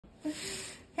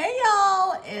Hey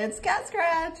y'all, it's Cat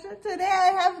Scratch. Today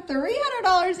I have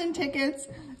 $300 in tickets,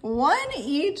 one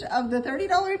each of the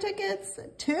 $30 tickets,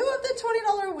 two of the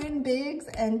 $20 Win Bigs,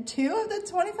 and two of the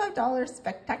 $25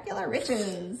 Spectacular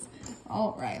Riches.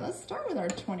 All right, let's start with our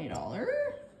 $20.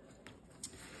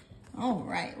 All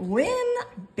right, Win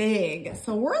Big.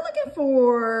 So we're looking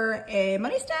for a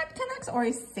money stack 10x or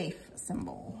a safe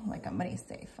symbol, like a money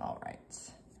safe. All right,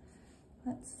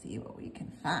 let's see what we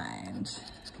can find.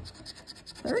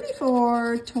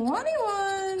 34,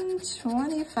 21,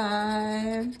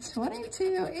 25,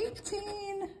 22,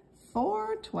 18,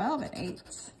 4, 12, and 8.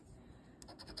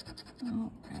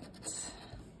 All right.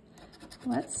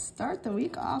 Let's start the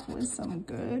week off with some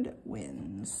good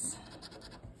wins.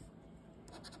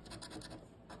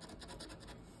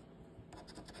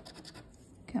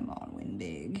 Come on, win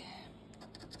big.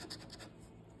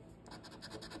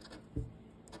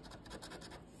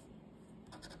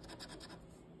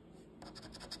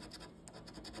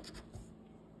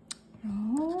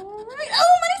 All right.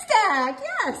 Oh, money stack.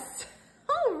 Yes.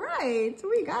 All right.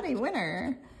 We got a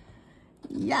winner.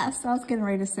 Yes, I was getting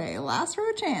ready to say last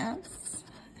row chance.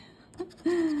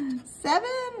 7.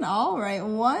 All right.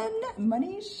 1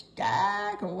 money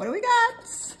stack. What do we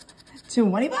got?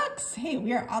 20 bucks. Hey,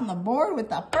 we are on the board with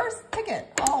the first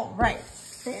ticket. All right.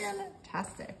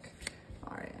 Fantastic.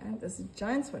 All right. I have this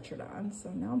giant sweatshirt on,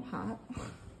 so now I'm hot.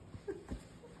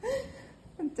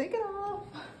 Take it off.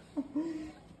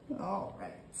 All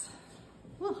right.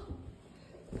 Whew.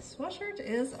 The sweatshirt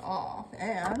is off,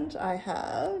 and I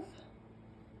have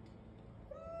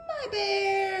my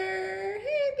bear.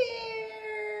 Hey,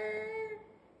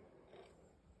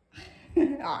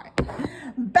 bear. All right,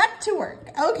 back to work.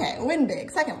 Okay, win big.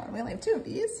 Second one. We only have 2 of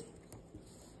these.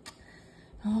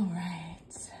 All right.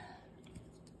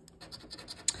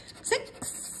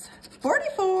 6,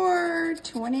 44,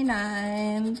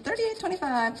 29, 38,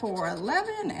 25, 4,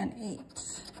 11, and 8.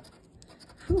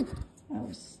 Whew, that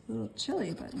was a little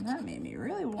chilly, but that made me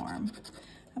really warm.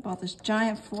 I bought this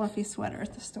giant fluffy sweater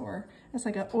at the store. It's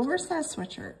like an oversized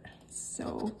sweatshirt.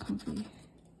 So comfy.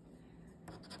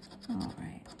 All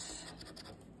right.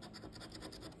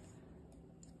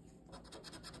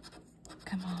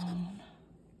 Come on.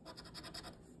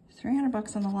 300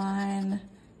 bucks on the line.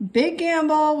 Big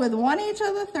gamble with 1 each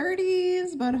of the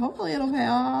 30s, but hopefully it'll pay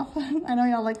off. I know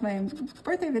y'all like my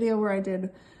birthday video where I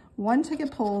did 1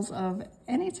 ticket pulls of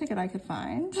any ticket I could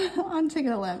find on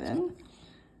ticket 11.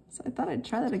 So I thought I'd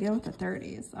try that again with the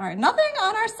 30s. All right, nothing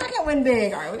on our second win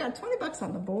big. All right, we got 20 bucks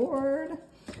on the board.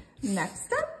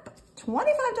 Next up,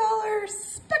 $25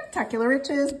 Spectacular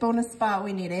Riches bonus spot.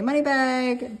 We need a money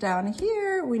bag. Down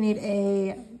here, we need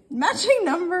a matching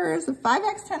numbers,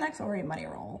 5x, 10x, or a money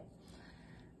roll.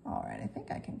 All right, I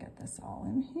think I can get this all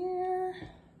in here.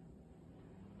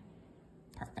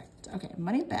 Perfect. Okay,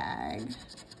 money bag.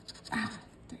 Ah,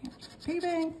 dang it. Piggy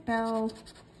bank, bell,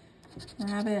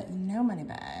 rabbit, no money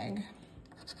bag.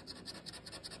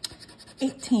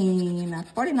 18,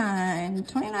 49,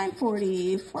 29,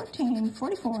 40, 14,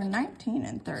 44, 19,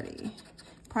 and 30.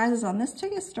 Prizes on this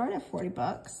ticket start at 40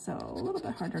 bucks, so a little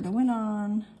bit harder to win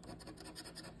on.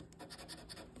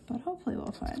 But hopefully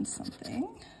we'll find something.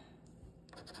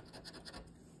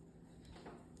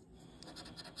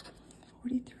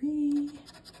 43.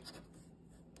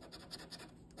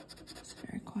 It's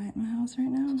very quiet in my house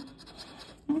right now.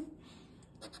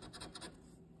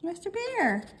 Mr.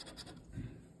 Bear,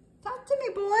 talk to me,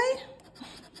 boy.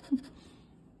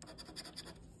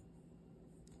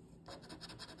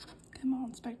 Come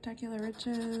on, Spectacular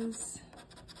Riches.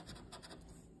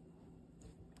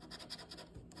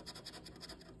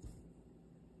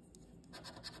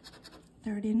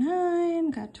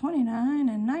 $39, got 29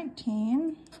 and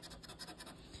 19.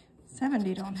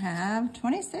 70 don't have.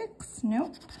 26,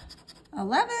 nope.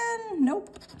 11,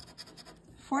 nope.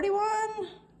 41,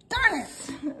 darn it,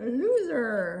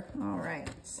 loser. All right,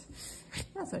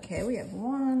 that's okay, we have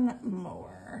 1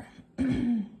 more. Let's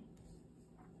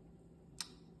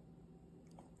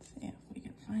see if we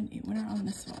can find a winner on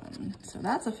this one. So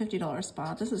that's a $50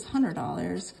 spot. This is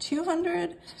 $100,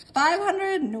 200,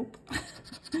 500, nope.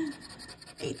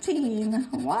 18,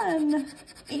 1,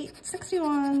 8,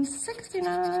 61,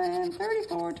 69,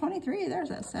 34, 23. There's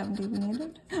that 70 we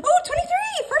needed. Oh,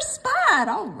 23, first spot.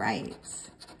 All right.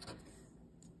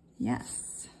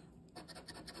 Yes.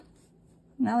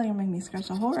 Now they're gonna make me scratch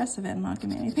the whole rest of it and not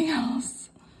give me anything else.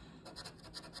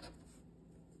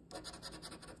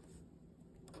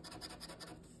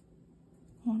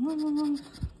 One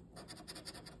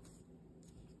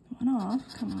off,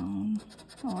 come on.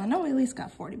 Oh, I know we at least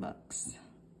got 40 bucks.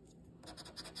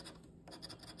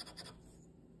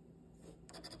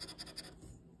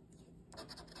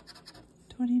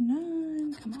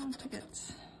 29, come on,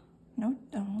 tickets. Nope,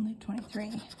 oh, only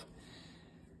 23.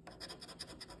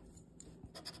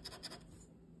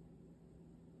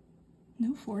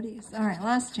 No 40s. All right,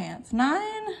 last chance. 9,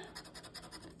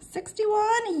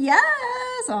 61, yes!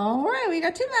 All right, we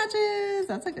got 2 matches.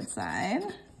 That's a good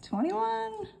sign.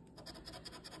 21,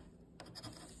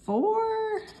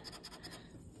 4,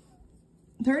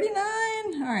 39.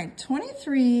 All right,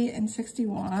 23 and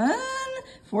 61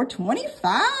 for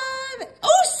 25.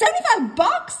 Oh, 75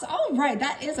 bucks. All right,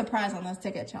 that is a prize on this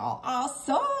ticket, y'all.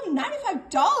 Awesome,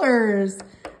 $95.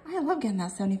 I love getting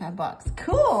that 75 bucks.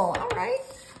 Cool, all right.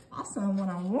 Awesome,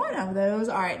 one of those.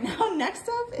 All right, now next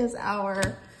up is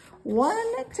our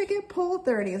 1 ticket pull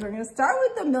 30s. We're gonna start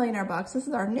with the Millionaire Bucks. This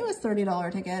is our newest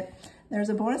 $30 ticket. There's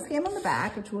a bonus game on the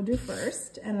back, which we'll do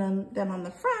first. And then on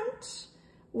the front,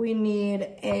 we need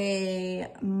a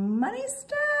money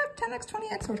stack, 10x,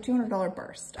 20x, or $200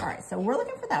 burst. All right, so we're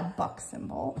looking for that buck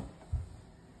symbol.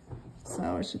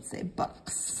 So it should say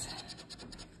bucks.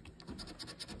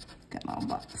 Come on,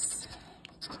 bucks.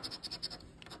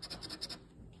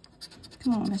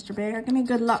 Come on, Mr. Bear, give me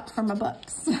good luck for my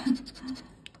bucks.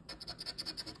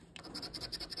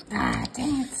 Ah,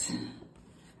 dang it.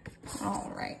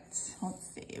 All right, let's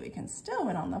see. We can still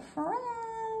win on the front.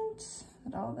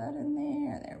 Put all that in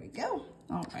there. There we go.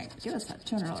 All right, give us that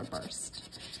 $200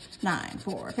 burst. 9,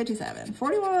 4, 57,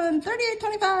 41, 38,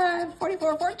 25,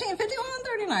 44, 14, 51,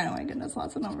 39. Oh my goodness,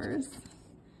 lots of numbers.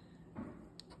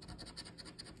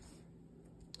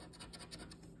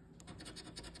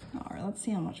 All right, let's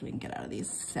see how much we can get out of these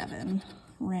 7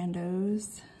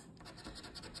 randos.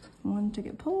 1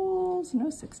 ticket pulls, no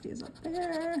 60s up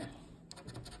there.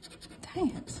 Dang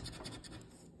it.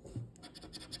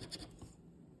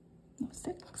 No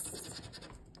 6.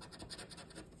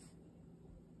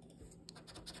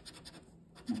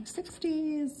 No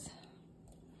 60s.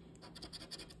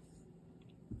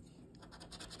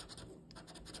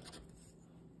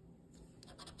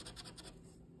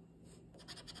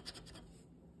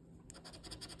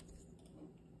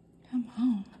 Come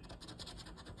on.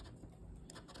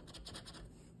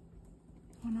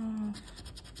 1 off.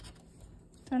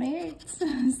 28,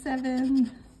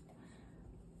 7.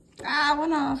 Ah,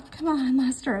 1 off. Come on,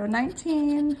 last row.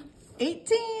 19,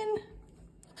 18,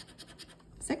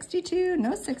 62,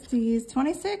 no 60s,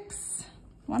 26,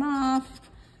 1 off.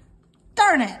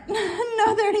 Darn it,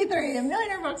 no 33. A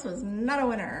Millionaire Bucks was not a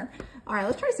winner. All right,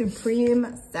 let's try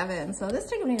Supreme 7. So this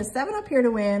ticket, we need a 7 up here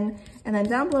to win, and then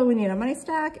down below we need a money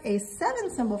stack, a 7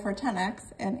 symbol for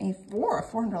 10x, and a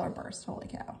 $400 burst. Holy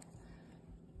cow.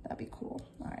 That'd be cool.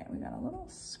 All right, we got a little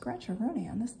scratch-a-roni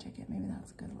on this ticket. Maybe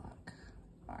that's good luck.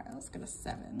 All right, let's get a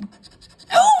 7.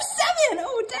 Oh, 7!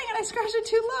 Oh, dang it, I scratched it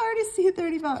too low. I already see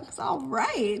 30 bucks. All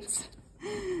right.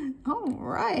 All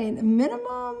right,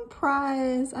 minimum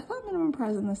prize. I thought minimum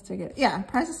prize in this ticket. Yeah,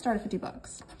 prizes start at 50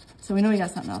 bucks. So we know we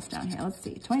got something else down here. Let's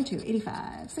see, 22,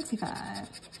 85, 65,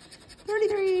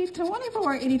 33,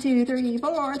 24, 82,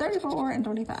 34, 34, and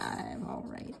 25. All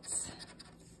right.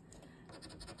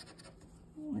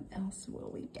 What else will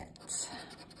we get?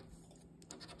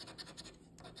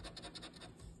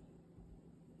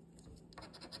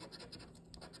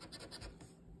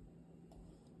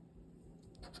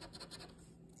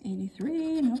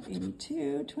 $83, nope,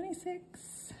 82,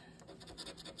 26.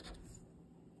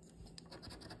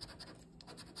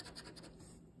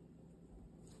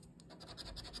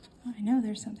 Oh, I know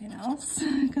there's something else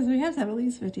because we have to have at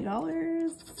least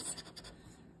 $50.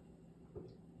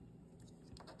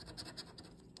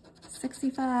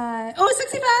 65. Oh,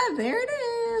 65. There it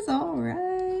is. All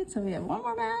right. So we have 1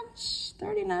 more match.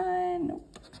 39.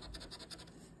 Nope.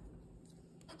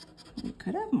 We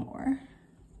could have more.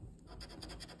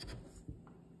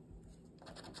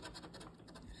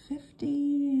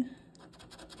 50.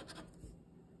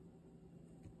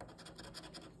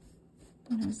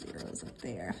 No zeros up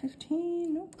there.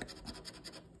 15. Nope.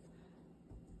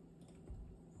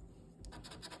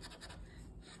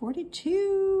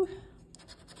 42.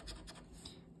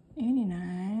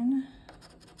 89,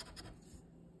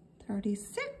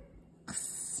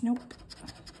 36, nope,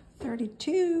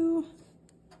 32,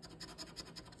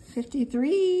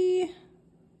 53,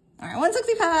 all right,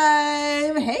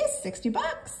 165, hey, 60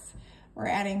 bucks. We're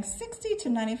adding 60 to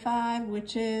 95,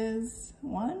 which is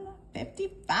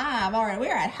 155. All right,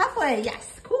 we're at halfway,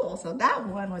 yes, cool. So that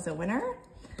one was a winner.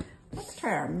 Let's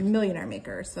try our Millionaire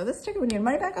Maker. So this ticket, we need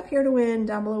money back up here to win.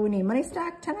 Down below, we need money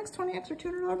stack, 10x, 20x, or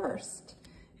 $200 burst.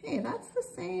 Hey, that's the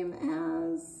same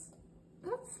as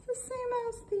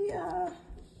the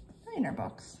Millionaire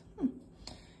Bucks.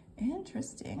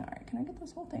 Interesting. All right, can I get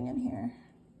this whole thing in here?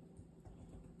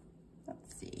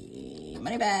 Let's see.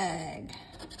 Money bag.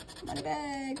 Money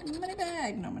bag, money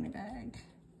bag, no money bag.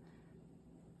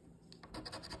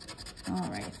 All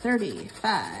right,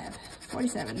 35,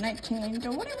 47, 19,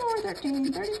 24,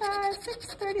 13, 35,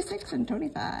 6, 36, and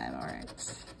 25. All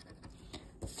right.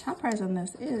 Top prize on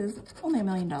this is only $1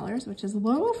 million, which is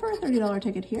low for a $30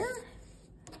 ticket here,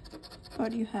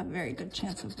 but you have a very good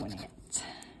chance of winning it.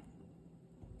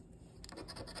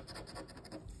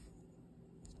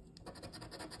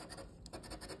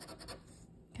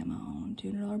 Come on,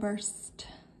 $200 burst.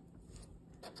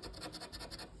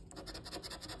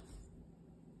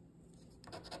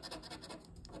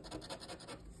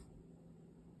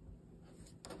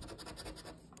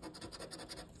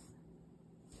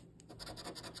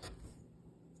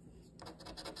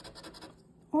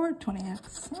 Or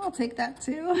 20x. I'll take that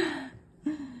too.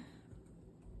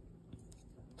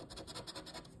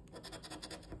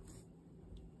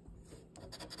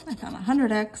 I found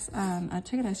 100x on a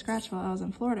ticket I scratched while I was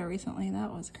in Florida recently.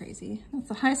 That was crazy. That's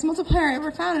the highest multiplier I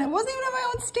ever found, and it wasn't even in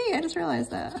my own state. I just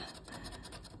realized that.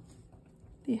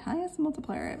 The highest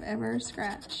multiplier I've ever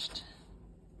scratched.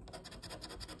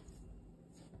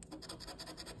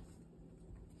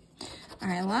 All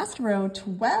right, last row,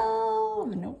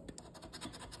 12, nope.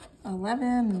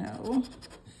 11, no.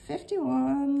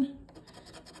 51,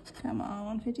 come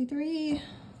on, 53.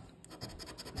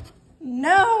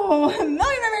 No, Millionaire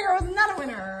Maker was not a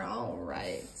winner. All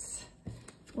right,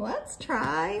 let's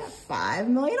try 5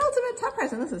 million ultimate top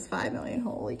prize, and this is 5 million,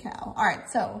 holy cow. All right,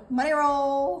 so money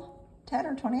roll, 10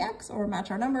 or 20x, or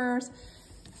match our numbers.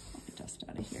 Let me just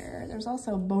out of here. There's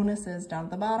also bonuses down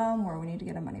at the bottom where we need to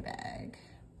get a money bag.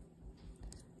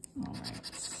 All right,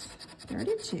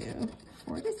 32,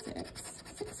 46,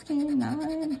 16,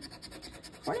 9,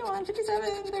 41,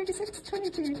 57, 36,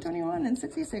 22, 21, and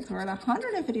 66. We're at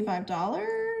 $155.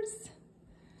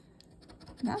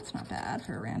 That's not bad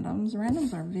for randoms.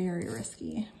 Randoms are very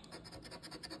risky.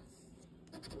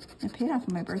 It paid off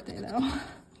on my birthday though.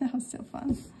 That was so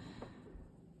fun.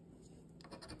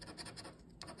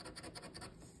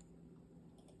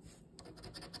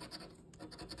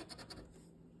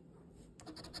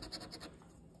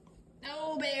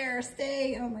 No, bear,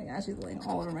 stay. Oh my gosh, he's laying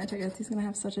all over my tickets. He's gonna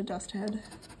have such a dust head.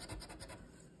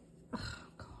 Oh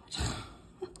God.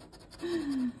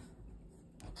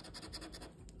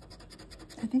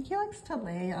 I think he likes to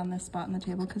lay on this spot on the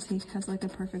table because he has like a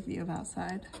perfect view of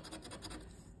outside.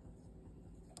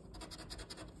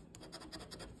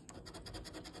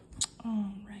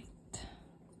 All right.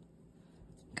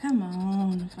 Come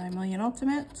on, 5 million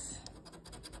ultimates.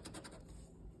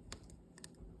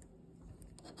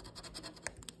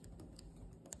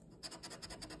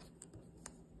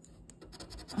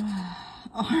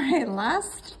 All right,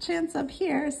 last chance up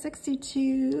here,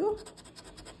 62,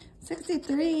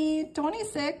 63,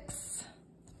 26,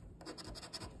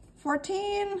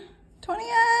 14,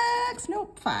 20x,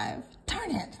 nope, 5.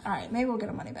 Darn it. All right, maybe we'll get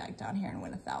a money bag down here and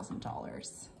win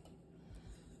 $1,000.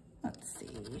 Let's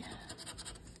see.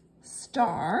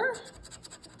 Star,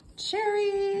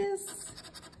 cherries,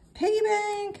 piggy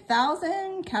bank,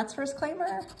 1,000, cat's first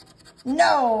claimer.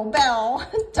 No, Bell.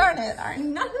 Darn it. All right,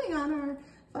 nothing on her.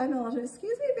 $5.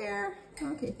 Excuse me, bear.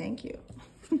 Okay, thank you.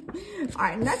 All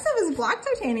right, next up is Black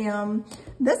Titanium.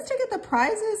 This ticket, the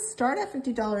prizes start at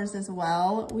 $50 as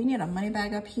well. We need a money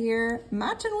bag up here.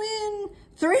 Match and win.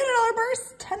 $300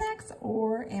 burst, 10x,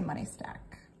 or a money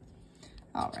stack.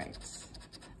 All right.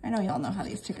 I know y'all know how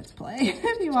these tickets play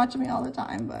if you watch me all the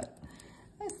time, but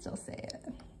I still say it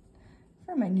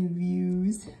for my new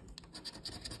views.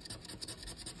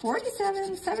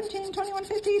 47, 17, 21,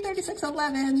 50, 36,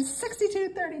 11, 62,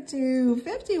 32,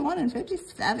 51, and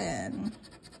 57.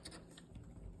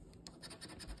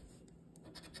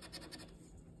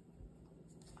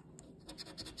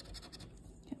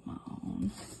 Come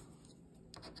on.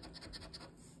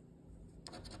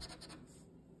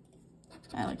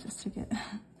 I like this ticket.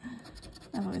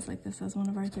 I've always liked this as one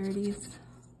of our 30s.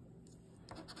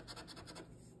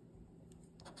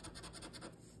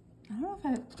 I don't know if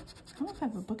I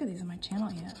have a book of these on my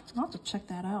channel yet. I'll have to check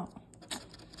that out.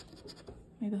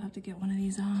 Maybe I'll have to get one of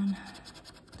these on.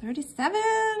 37,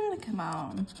 come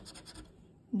on.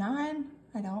 9,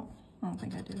 I don't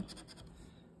think I do.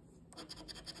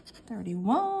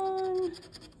 31,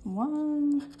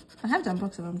 1. I have done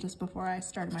books of them just before I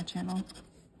started my channel.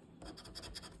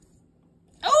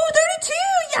 Oh, 32,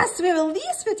 yes, we have at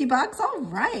least 50 bucks, all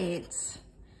right.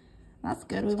 That's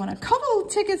good, we won a couple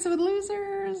tickets with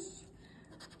losers.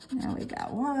 Now we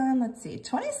got one, let's see,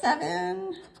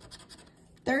 27,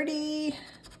 30,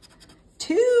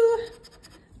 2,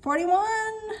 41,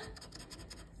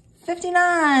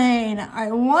 59. All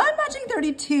right, one matching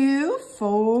 32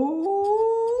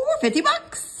 for 50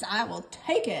 bucks. I will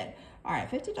take it. All right,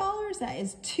 $50, that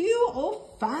is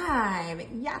 $205.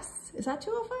 Yes, is that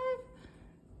 $205?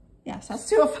 Yes,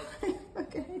 that's $205.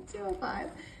 Okay, $205.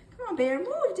 Come on, bear,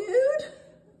 move, dude.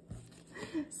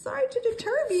 Sorry to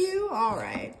disturb you. All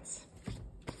right.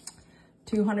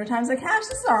 200 times the cash.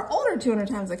 This is our older 200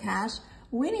 times the cash.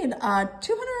 We need 100,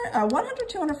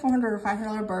 200, 400, or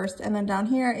 $500 burst. And then down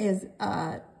here is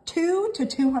 2 to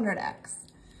 200X.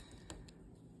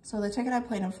 So the ticket I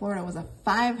played in Florida was a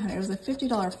 $500. It was a $50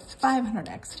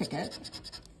 500X ticket.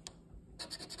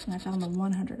 And I found the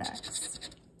 100X.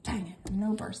 Dang it,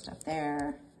 no burst up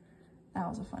there. That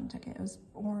was a fun ticket. It was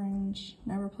orange,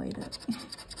 never played it.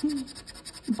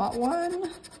 Bought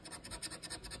one,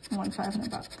 won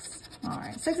 $500. All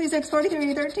right, 66,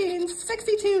 43, 13,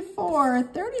 62, 4,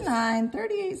 39,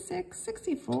 38, 6,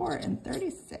 64, and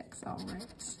 36. All right.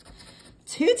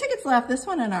 2 tickets left. This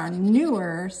one in our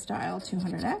newer style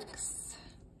 200X.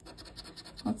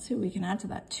 Let's see what we can add to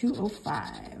that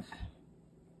 205.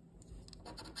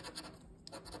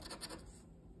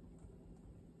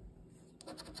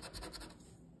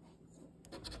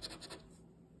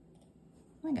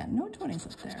 I got no 20s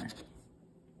up there.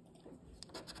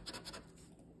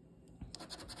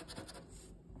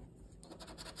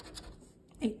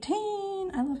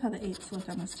 $18. I love how the 8s look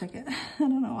on this ticket. I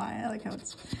don't know why. I like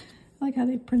how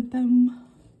they print them.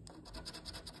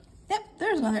 Yep,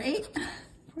 there's another 8.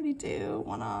 42,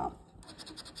 one off.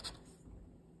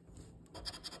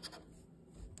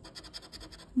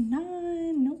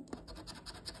 9, nope.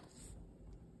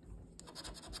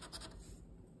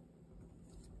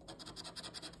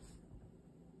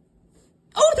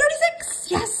 Oh, 36,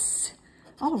 yes.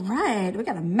 All right, we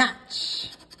got a match.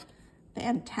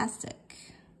 Fantastic.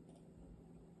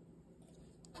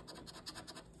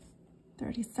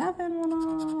 37, one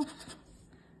off.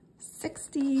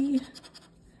 60,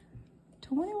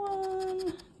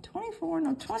 21, 24,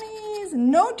 no 20s,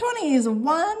 no 20s,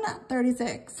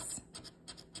 136.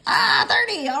 Ah,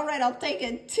 30, all right, I'll take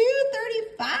it.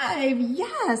 235,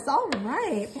 yes, all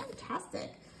right,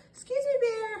 fantastic. Excuse me,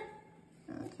 bear.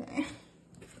 Okay.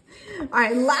 All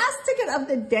right, last ticket of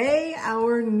the day,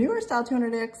 our newer style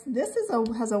 200X. This is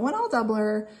has a 1-all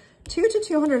doubler, 2 to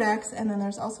 200X, and then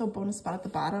there's also a bonus spot at the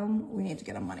bottom. We need to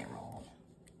get a money roll.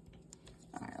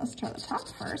 All right, let's try the top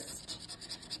first.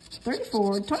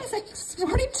 34, 26,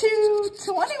 42,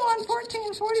 21,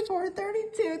 14, 44,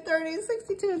 32, 30,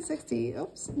 62, and 60.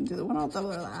 Oops, do the 1-all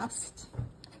doubler last.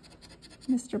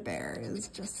 Mr. Bear is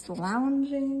just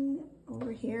lounging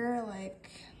over here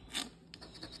like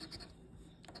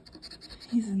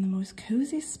he's in the most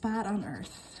cozy spot on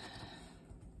earth.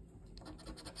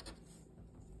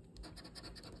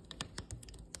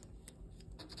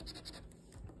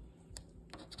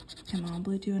 Come on,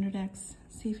 Blue 200X.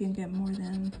 See if you can get more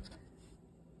than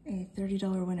a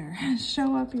 $30 winner.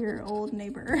 Show up your old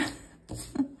neighbor.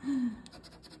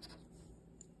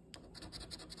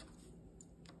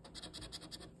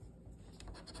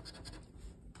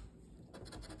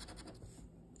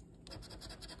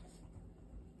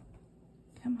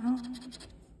 Come on.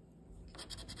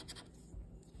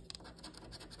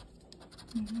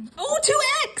 Oh,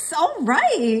 2X! All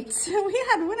right. We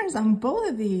had winners on both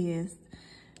of these.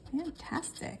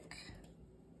 Fantastic.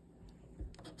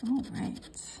 All right.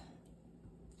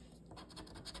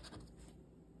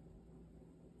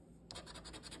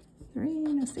 3,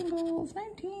 no singles,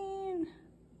 19,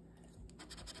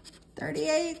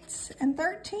 38, and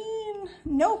 13.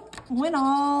 Nope, win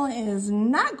all is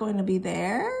not going to be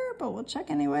there, but we'll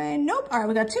check anyway. Nope, all right,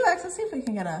 we got 2X. Let's see if we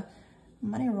can get a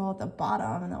money roll at the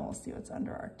bottom, and then we'll see what's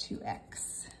under our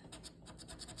 2X.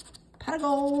 Pot of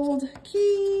gold,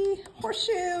 key,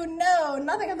 horseshoe, no,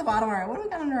 nothing at the bottom. All right, what do we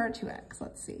got under our 2X?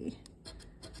 Let's see.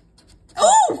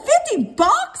 Oh, $50?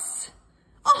 $100?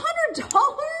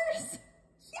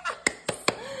 Yes!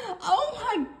 Oh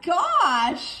my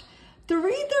gosh!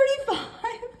 $335.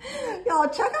 Y'all,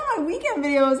 check out my weekend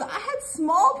videos. I had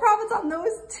small profits on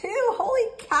those too. Holy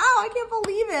cow, I can't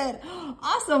believe it.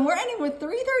 Awesome, we're ending with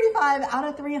 $335 out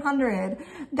of 300.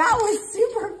 That was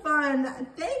super fun.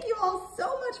 Thank you all so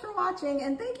much for watching,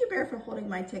 and thank you, Bear, for holding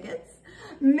my tickets.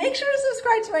 Make sure to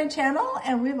subscribe to my channel,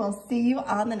 and we will see you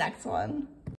on the next one.